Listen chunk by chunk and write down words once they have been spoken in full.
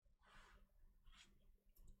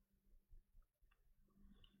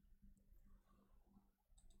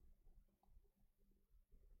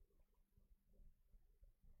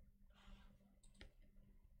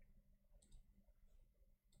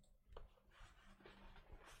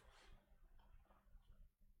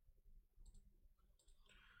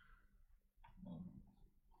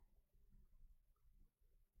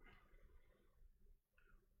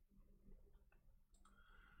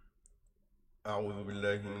أعوذ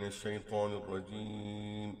بالله من الشيطان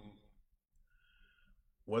الرجيم.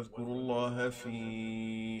 واذكروا الله في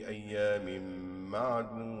أيام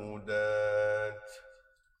معدودات،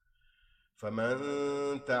 فمن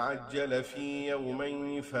تعجل في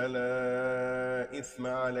يومين فلا إثم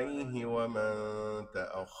عليه، ومن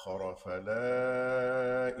تأخر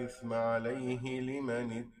فلا إثم عليه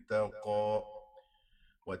لمن اتقى.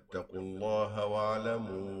 واتقوا الله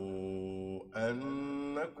واعلموا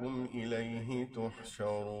أنكم إليه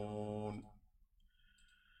تحشرون.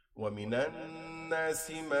 ومن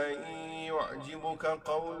الناس من يعجبك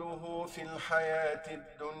قوله في الحياة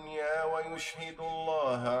الدنيا ويشهد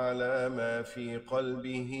الله على ما في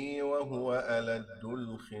قلبه وهو ألد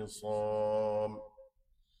الخصام،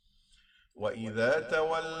 وإذا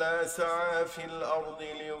تولى سعى في الأرض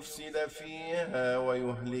ليفسد فيها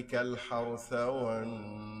ويهلك الحرث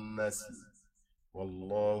والنسل،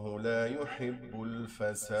 والله لا يحب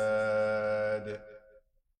الفساد.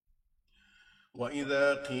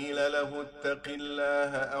 وإذا قيل له اتق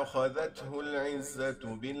الله أخذته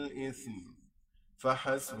العزة بالإثم،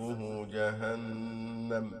 فحسبه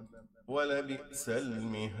جهنم ولبئس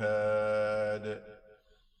المهاد.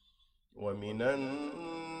 ومن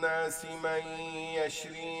الناس من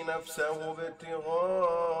يشري نفسه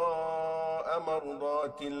ابتغاء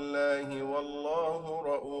مرضات الله، والله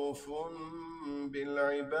رؤوف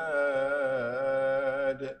بالعباد.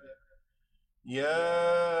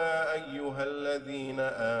 يا أيها الذين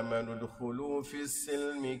آمنوا ادخلوا في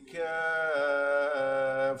السلم كافة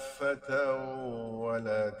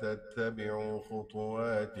ولا تتبعوا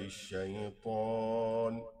خطوات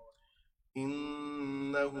الشيطان،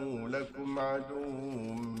 إنه لكم عدو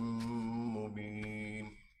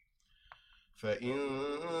مبين. فإن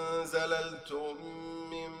زللتم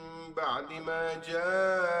من بعد ما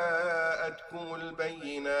جاءتكم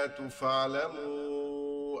البينات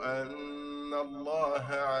فاعلموا أن الله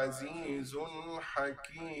عزيز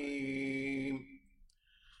حكيم.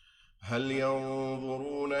 هل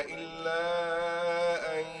ينظرون إلا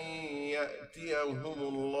أن يأتيهم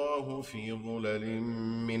الله في ظلل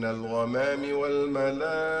من الغمام والملائكة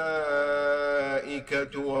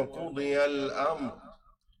وقضي الأمر،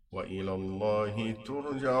 وإلى الله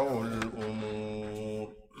ترجع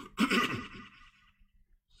الأمور.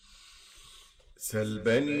 سل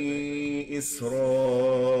بني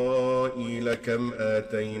إسرائيل كم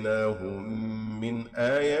آتيناهم من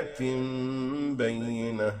آية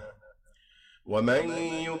بينة، ومن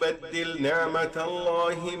يبدل نعمة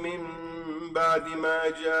الله من بعد ما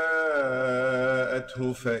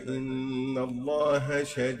جاءته فإن الله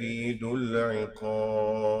شديد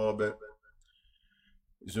العقاب.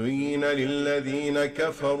 زين للذين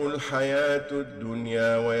كفروا الحياة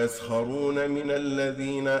الدنيا ويسخرون من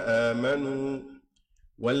الذين آمنوا،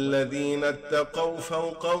 والذين اتقوا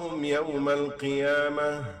فوقهم يوم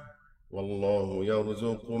القيامة، والله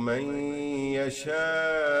يرزق من يشاء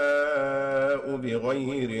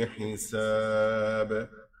بغير حساب.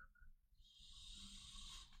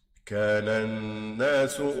 كان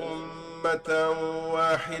الناس أمة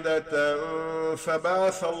واحدة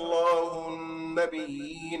فبعث الله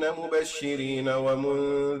النبيين مبشرين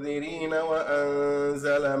ومنذرين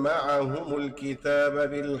وأنزل معهم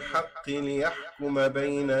الكتاب بالحق ليحكم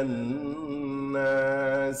بين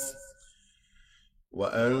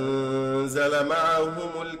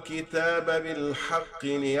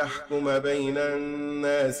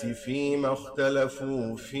الناس فيما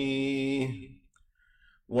اختلفوا فيه،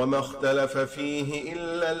 وما اختلف فيه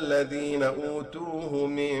إلا الذين أوتوه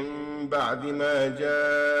من بعد ما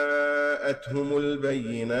جاءتهم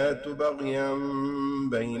البينات بغيا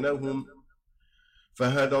بينهم،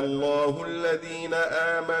 فهدى الله الذين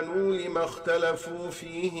آمنوا لما اختلفوا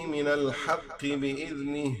فيه من الحق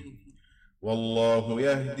بإذنه، والله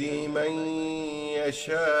يهدي من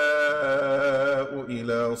يشاء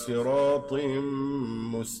إلى صراط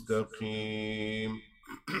مستقيم.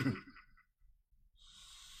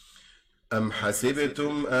 أم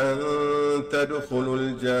حسبتم أن تدخلوا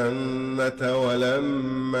الجنة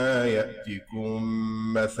ولما يأتكم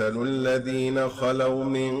مثل الذين خلوا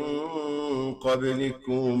من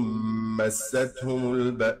قبلكم مستهم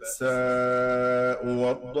البأساء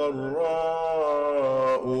والضراء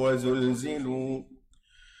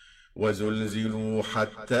وزلزلوا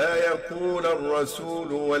حتى يقول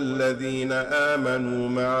الرسول والذين آمنوا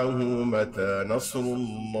معه متى نصر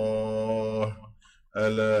الله،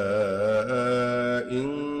 ألا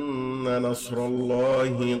إن نصر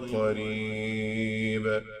الله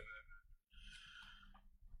قريب.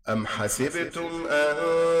 أم حسبتم أن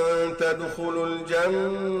تدخلوا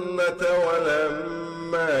الجنة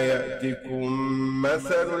ولما يأتكم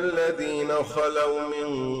مثل الذين خلوا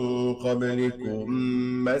من قبلكم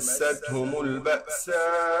مستهم البأساء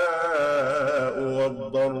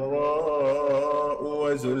والضراء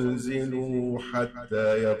وزلزلوا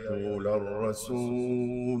حتى يقول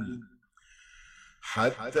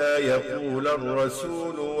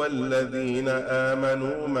الرسول والذين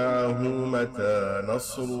آمنوا معه متى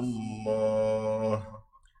نصر الله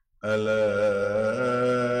ألا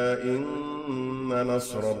إن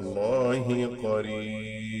نصر الله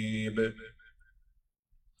قريب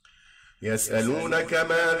يسألونك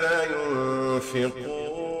ماذا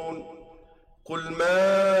ينفقون قل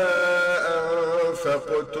ما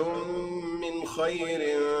أنفقتم من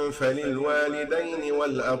خير فللوالدين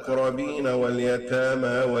والأقربين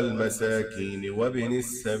واليتامى والمساكين وابن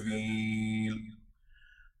السبيل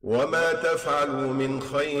وما تفعلوا من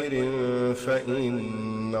خير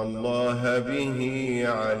فإن الله به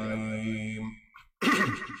عليم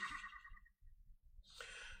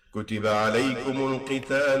كتب عليكم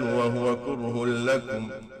القتال وهو كره لكم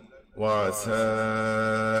وعسى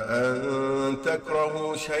أن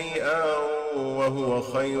تكرهوا شيئا وهو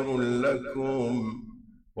خير لكم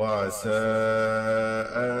وعسى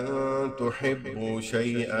أن تحبوا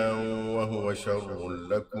شيئا وهو شر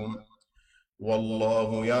لكم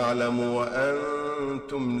والله يعلم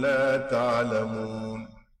وأنتم لا تعلمون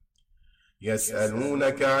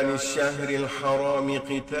يسألونك عن الشهر الحرام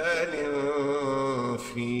قتال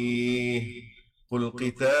فيه قل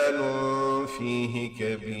قتال فيه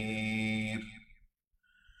كبير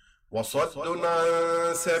وصد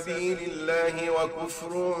عن سبيل الله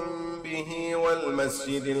وكفر به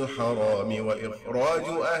والمسجد الحرام وإخراج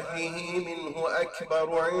أهله منه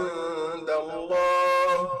أكبر عند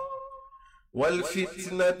الله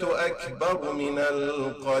والفتنة أكبر من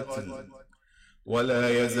القتل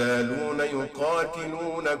ولا يزالون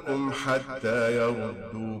يقاتلونكم حتى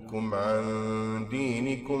يردوكم عن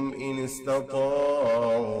دينكم إن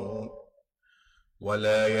استطاعوا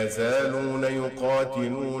ولا يزالون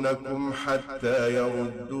يقاتلونكم حتى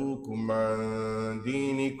يردوكم عن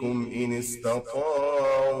دينكم إن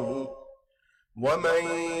استطاعوا ومن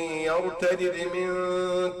يرتد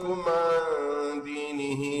منكم عن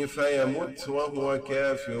دينه فيمت وهو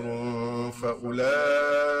كافر فأولئك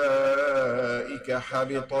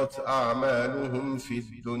حبطت أعمالهم في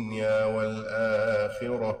الدنيا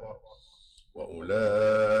والآخرة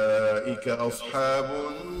وأولئك أصحاب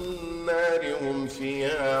النار هم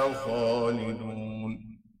فيها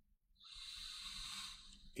خالدون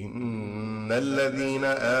إن الذين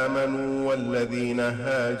آمنوا والذين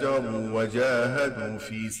هاجروا وجاهدوا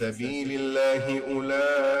في سبيل الله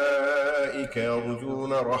أولئك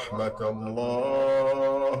يرجون رحمة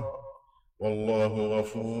الله والله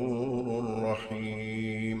غفور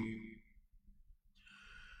رحيم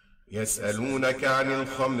يسألونك عن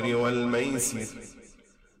الخمر والميسر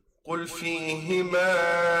قل فيهما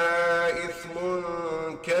إثم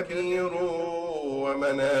كبير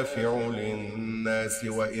ومنافع للناس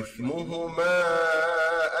وإثمهما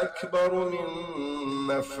أكبر من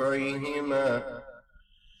نفعهما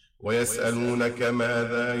ويسألونك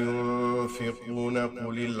ماذا ينفقون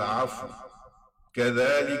قل العفو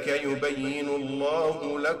كذلك يبين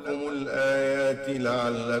الله لكم الآيات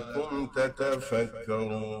لعلكم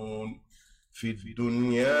تتفكرون في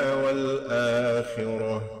الدنيا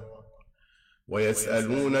والآخرة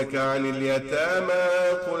ويسألونك عن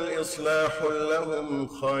اليتامى قل إصلاح لهم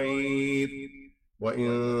خير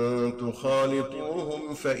وإن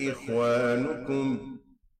تخالطوهم فإخوانكم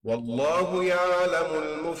والله يعلم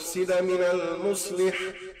المفسد من المصلح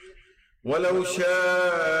ولو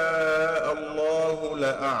شاء الله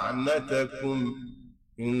لأعنتكم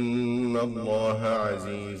إن الله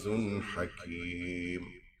عزيز حكيم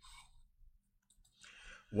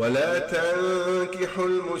ولا تنكحوا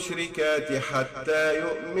المشركات حتى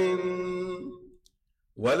يؤمن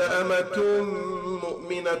ولأمة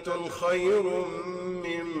مؤمنة خير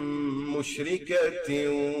من مشركة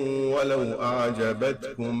ولو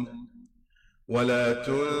أعجبتكم ولا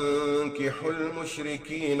تنكحوا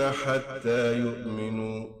المشركين حتى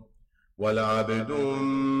يؤمنوا ولعبد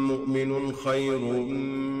مؤمن خير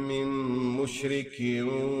من مشرك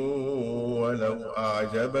ولو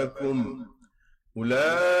أعجبكم أولئك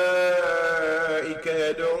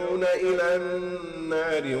يدعون إلى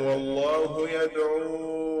النار والله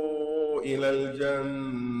يدعو إلى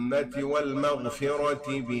الجنة والمغفرة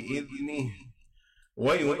بإذنه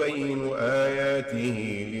ويبين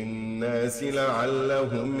آياته للناس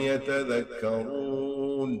لعلهم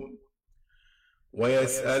يتذكرون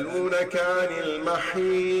ويسألونك عن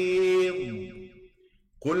المحيض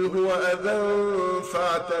قل هو أذى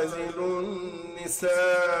فاعتزلوا النساء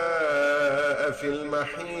في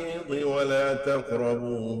المحيض ولا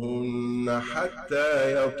تقربوهن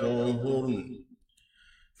حتى يطهرن،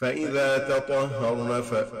 فإذا تطهرن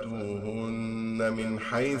فأتوهن من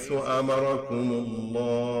حيث أمركم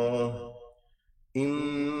الله،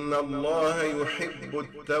 إن الله يحب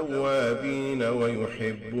التوابين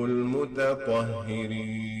ويحب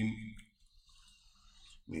المتطهرين.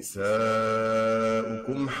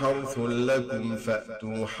 نساؤكم حرث لكم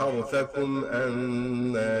فأتوا حرثكم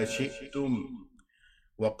أنى شئتم،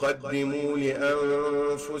 وقدموا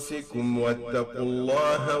لأنفسكم واتقوا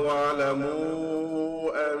الله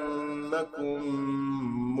واعلموا أنكم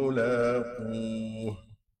ملاقوه،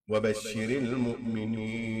 وبشر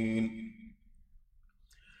المؤمنين.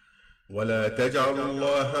 ولا تجعلوا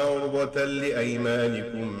الله عرضة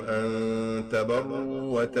لأيمانكم أن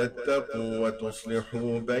تبروا وتتقوا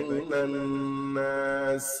وتصلحوا بين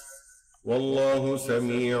الناس، والله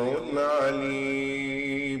سميع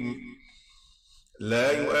عليم.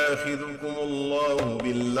 لا يؤاخذكم الله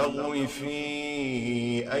باللغو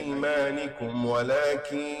في أيمانكم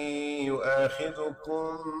ولكن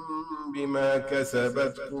يؤاخذكم بما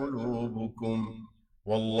كسبت قلوبكم،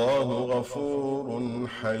 والله غفور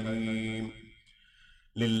حليم.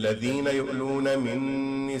 للذين يؤلون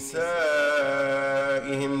من نسائهم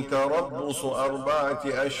تربص 4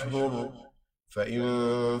 أشهر،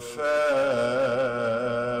 فإن فاءوا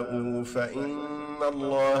فإن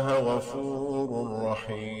الله غفور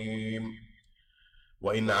رحيم.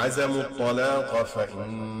 وإن عزموا الطلاق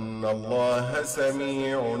فإن الله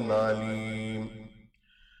سميع عليم.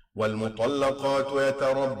 والمطلقات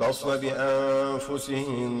يتربصن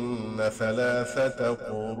بأنفسهن 3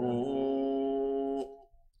 قروء،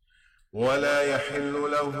 ولا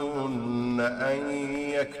يحل لهن أن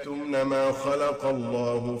يكتمن ما خلق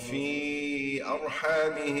الله في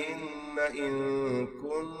أرحامهن إن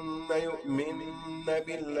كن يؤمن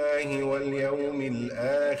بالله واليوم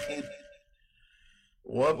الآخر،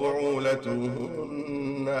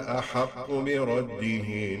 وبعولتهن أحق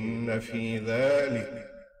بردهن في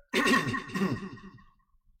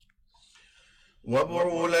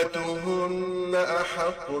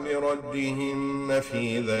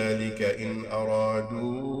ذلك إن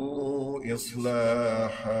أرادوا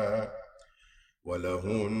إصلاحا،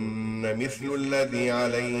 ولهن مثل الذي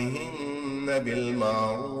عليهن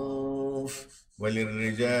بالمعروف،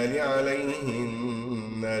 وللرجال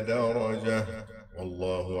عليهن درجة،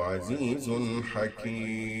 والله عزيز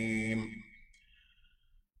حكيم.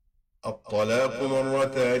 الطلاق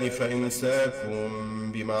 2 فإمساك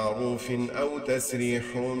بمعروف أو تسريح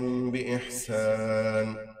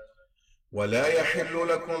بإحسان. ولا يحل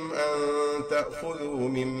لكم أن تأخذوا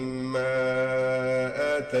مما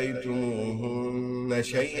آتيتموهن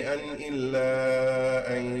شيئا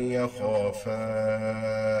إلا أن يخافا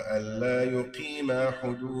ألا يقيما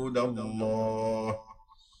حدود الله،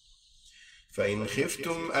 فإن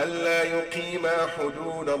خفتم ألا يقيما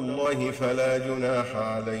حدود الله فلا جناح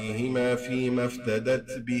عليهما فيما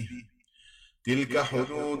افتدت به، تلك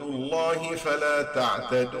حدود الله فلا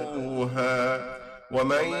تعتدوها،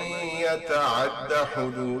 ومن يتعد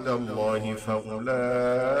حدود الله فأولئك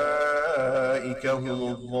هم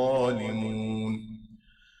الظالمون.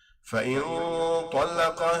 فإن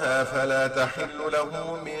طلقها فلا تحل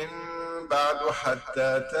له من بعد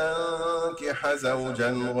حتى تنكح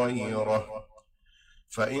زوجا غيره،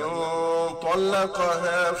 فإن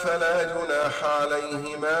طلقها فلا جناح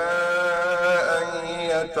عليهما أن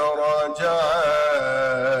يتراجعا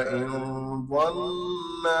إن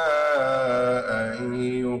ظنا أن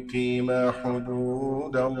يقيما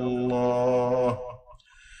حدود الله،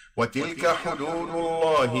 وتلك حدود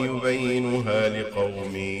الله يبينها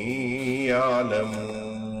لقوم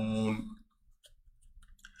يعلمون.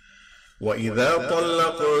 وإذا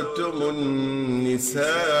طلقتم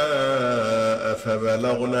النساء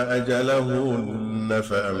فبلغن أجلهن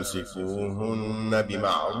فأمسكوهن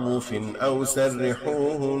بمعروف أو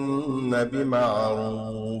سرحوهن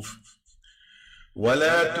بمعروف،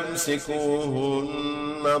 ولا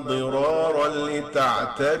تمسكوهن ضرارا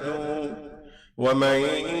لتعتدوا، ومن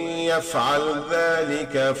يفعل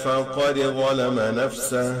ذلك فقد ظلم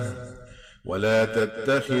نفسه. ولا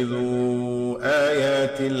تتخذوا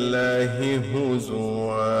آيات الله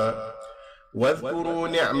هزوا، واذكروا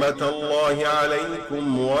نعمة الله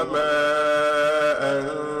عليكم وما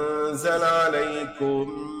أنزل عليكم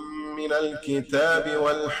من الكتاب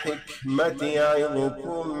والحكمة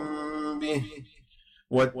يعظكم به،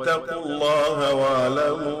 واتقوا الله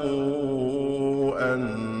واعلموا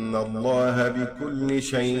أن الله بكل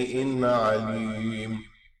شيء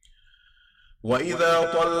عليم.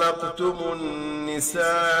 وإذا طلقتم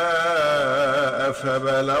النساء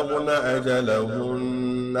فبلغن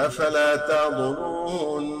أجلهن فلا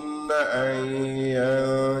تعضلوهن أن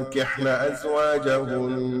ينكحن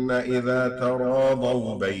أزواجهن إذا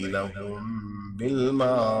تراضوا بينهم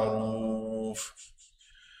بالمعروف،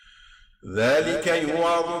 ذلك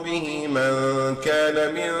يوعظ به من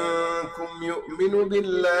كان منكم يؤمن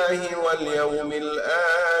بالله واليوم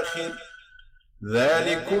الآخر،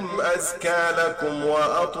 ذلكم أزكى لكم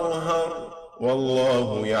وأطهر،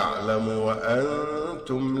 والله يعلم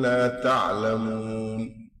وأنتم لا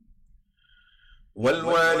تعلمون.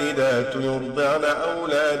 والوالدات يرضعن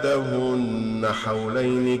أولادهن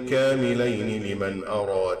حولين كاملين لمن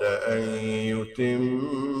أراد أن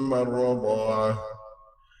يتم الرضاعة،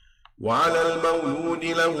 وعلى المولود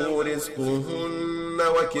له رزقهن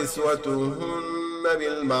وكسوتهن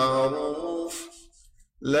بالمعروف،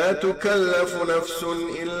 لا تكلف نفس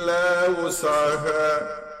إلا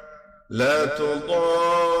وسعها، لا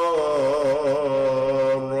تضار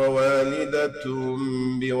والدة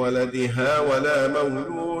بولدها ولا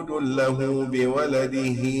مولود له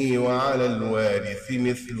بولده، وعلى الوارث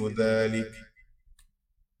مثل ذلك،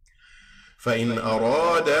 فإن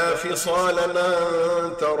أرادا فصالا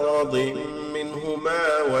عن تراض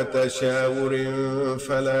منهما وتشاور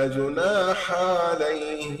فلا جناح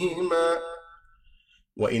عليهما،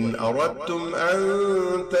 وإن أردتم أن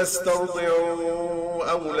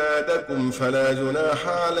تسترضعوا أولادكم فلا جناح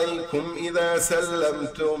عليكم إذا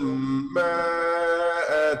سلمتم ما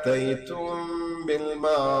آتيتم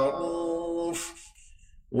بالمعروف،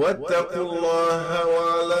 واتقوا الله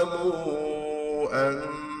واعلموا أن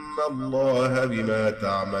الله بما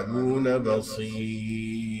تعملون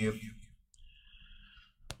بصير.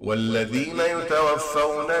 والذين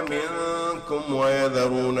يتوفون منكم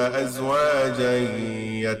ويذرون أزواجا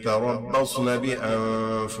يتربصن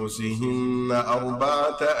بأنفسهن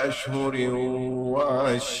 4 أشهر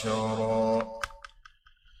وعشرا،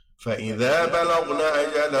 فإذا بلغن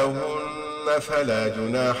أجلهن فلا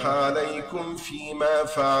جناح عليكم فيما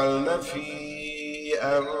فعلن في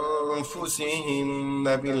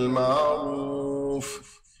أنفسهن بالمعروف،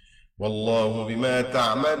 والله بما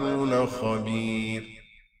تعملون خبير.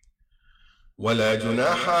 ولا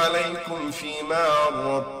جناح عليكم فيما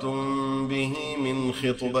عرضتم به من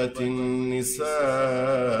خطبة النساء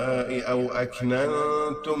أو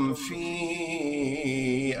أكننتم في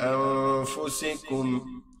أنفسكم،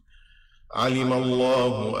 علم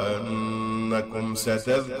الله أنكم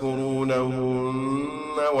ستذكرونهن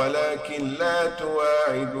ولكن لا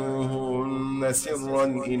تواعدوهن سرا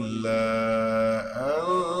إلا أن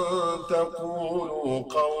تقولوا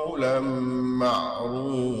قولا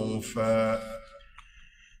معروفا،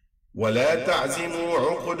 ولا تعزموا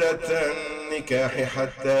عقدة النكاح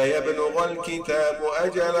حتى يبلغ الكتاب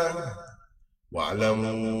أجله،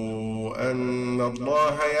 واعلموا أن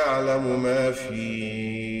الله يعلم ما في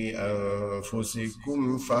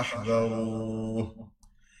أنفسكم فاحذروه،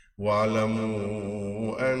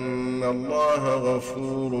 واعلموا أن الله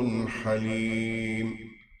غفور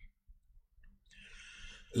حليم.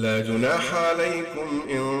 لا جناح عليكم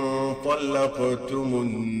إن طلقتم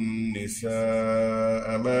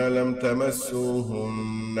النساء ما لم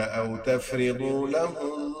تمسوهن أو تفرضوا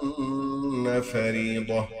لهن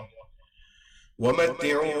فريضة،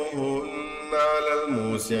 ومتعوهن على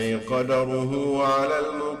الموسع قدره وعلى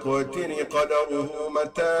المقتر قدره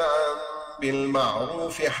متاعا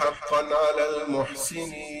بالمعروف حقا على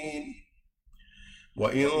المحسنين.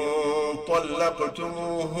 وإن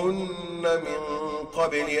طلقتموهن من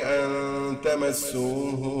قبل أن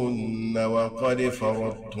تمسوهن وقد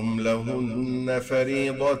فرضتم لهن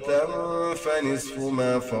فريضة فنصف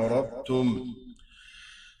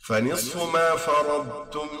ما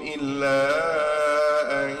فرضتم إلا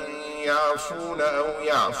أن يعفون أو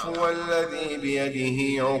يعفو الذي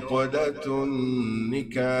بيده عقدة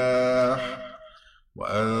النكاح،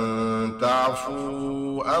 وأن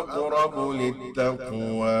تعفوا أقرب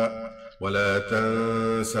للتقوى، ولا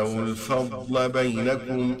تنسوا الفضل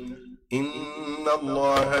بينكم، إن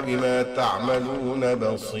الله بما تعملون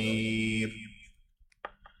بصير.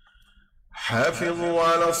 حافظوا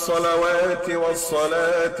على الصلوات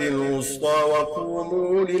والصلاة الوسطى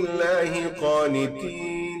وقوموا لله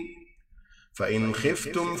قانتين، فإن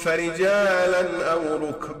خفتم فرجالا أو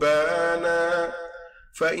ركبانا،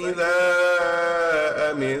 فإذا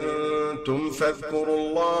أمنتم فاذكروا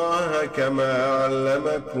الله كما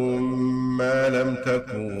علمكم ما لم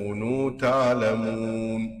تكونوا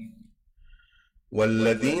تعلمون.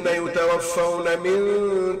 والذين يتوفون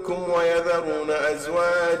منكم ويذرون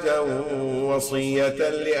أزواجا وصية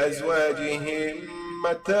لأزواجهم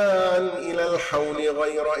متاعا إلى الحول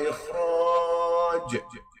غير إخراج،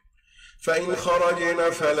 فإن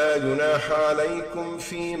خرجن فلا جناح عليكم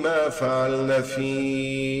فيما فعلن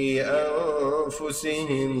في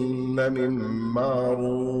أنفسهن من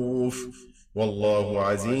معروف، والله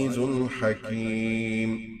عزيز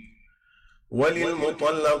حكيم.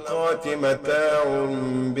 وللمطلقات متاع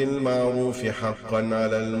بالمعروف حقا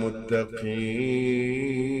على المتقين،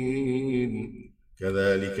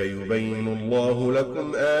 كذلك يبين الله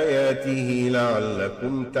لكم آياته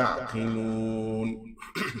لعلكم تعقلون.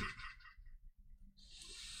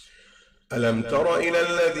 ألم تر إلى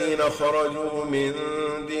الذين خرجوا من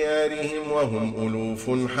ديارهم وهم ألوف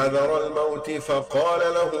حذر الموت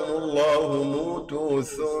فقال لهم الله موتوا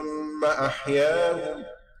ثم أحياهم،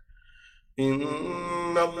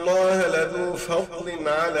 إن الله لذو فضل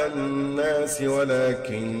على الناس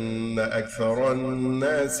ولكن أكثر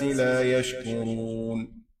الناس لا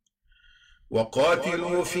يشكرون.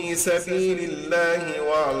 وقاتلوا في سبيل الله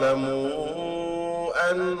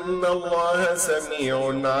واعلموا أن الله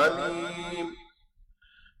سميع عليم.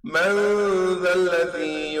 من ذا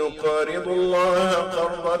الذي يقرض الله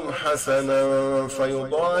قرضا حسنا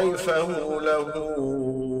فيضاعفه له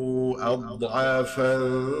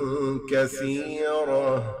أضعافا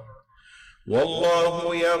كثيرة،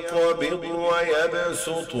 والله يقبض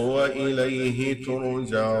ويبسط وإليه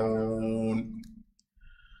ترجعون.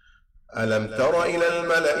 ألم تر إلى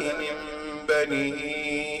الملأ من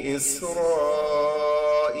بني إسرائيل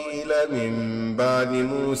من بعد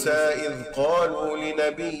موسى إذ قالوا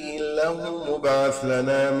لنبي له مبعث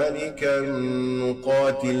لنا ملكا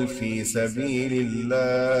نقاتل في سبيل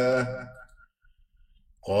الله،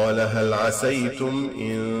 قال هل عسيتم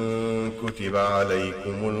إن كتب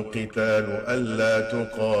عليكم القتال ألا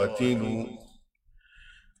تقاتلوا؟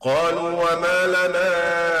 قالوا وما لنا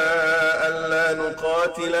ألا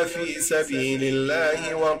نقاتل في سبيل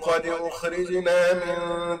الله وقد أخرجنا من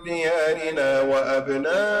ديارنا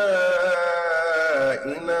وأبنائنا،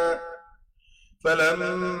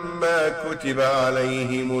 فلما كتب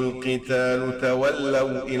عليهم القتال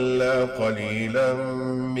تولوا إلا قليلا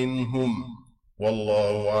منهم،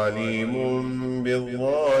 والله عليم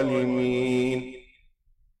بالظالمين.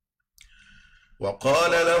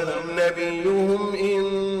 وقال لهم نبيهم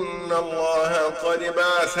إن الله قد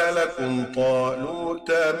بعث لكم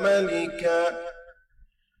طالوت ملكا،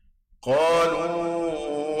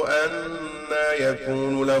 قالوا أنى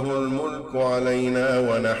يكون له الملك علينا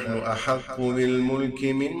ونحن أحق بالملك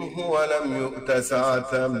منه ولم يؤت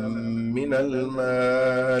سعة من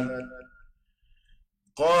المال،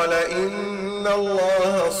 قال إن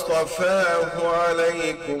الله اصطفاه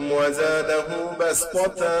عليكم وزاده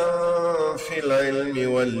بسطة في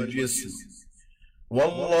العلم والجسم،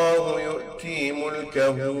 والله يؤتي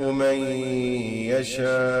ملكه من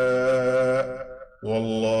يشاء،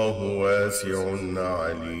 والله واسع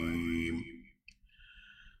عليم.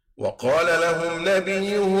 وقال لهم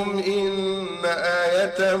نبيهم إن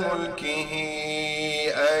آية ملكه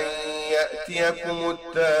أن يأتيكم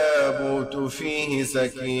التابوت فيه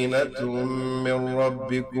سكينة من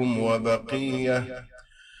ربكم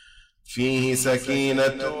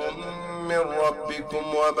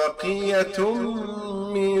وبقية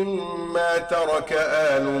مما ترك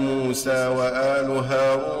آل موسى وآل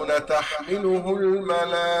هارون تحمله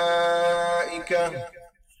الملائكة،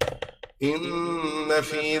 إن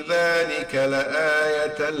في ذلك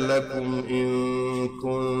لآية لكم إن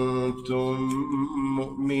كنتم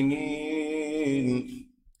مؤمنين.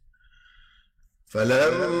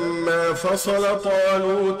 فلما فصل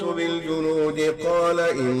طالوت بالجنود قال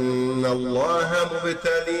إن الله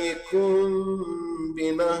مبتليكم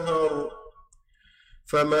بنهر،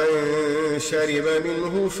 فمن شرب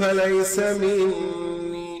منه فليس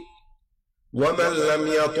مني، ومن لم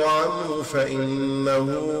يطعمه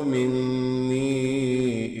فإنه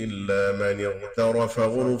مني إلا من اغترف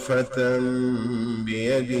غرفة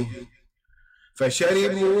بيده،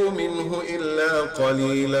 فشربوا منه إلا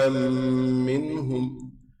قليلا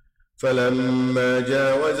منهم، فلما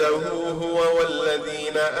جاوزه هو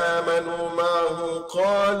والذين آمنوا معه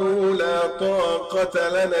قالوا لا طاقة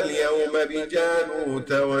لنا اليوم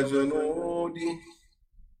بجالوت وجنوده،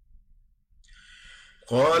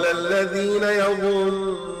 قال الذين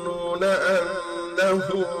يظنون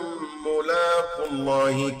أنهم ملاقو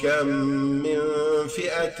الله كم من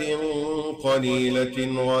فئة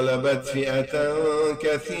قليلة غلبت فئة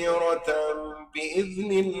كثيرة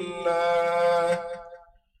بإذن الله،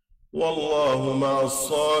 والله مع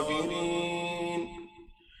الصابرين.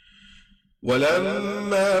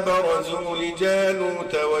 ولما برزوا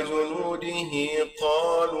لجالوت وجنوده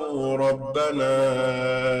قالوا ربنا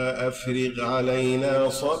أفرغ علينا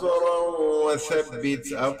صبرا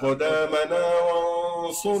وثبت أقدامنا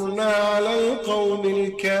فانصرنا على القوم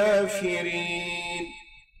الكافرين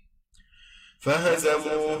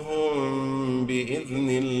فهزموهم بإذن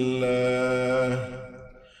الله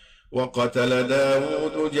وقتل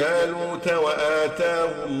داود جالوت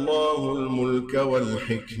وآتاه الله الملك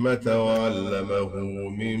والحكمة وعلمه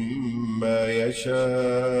مما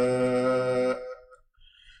يشاء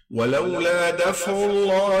ولولا دفع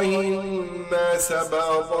الله الناس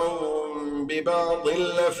بعضهم ببعض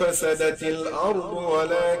لفسدت الأرض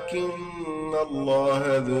ولكن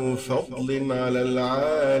الله ذو فضل على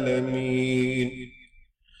العالمين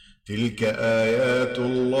تلك آيات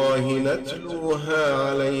الله نتلوها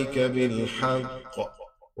عليك بالحق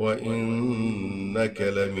وإنك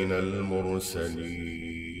لمن المرسلين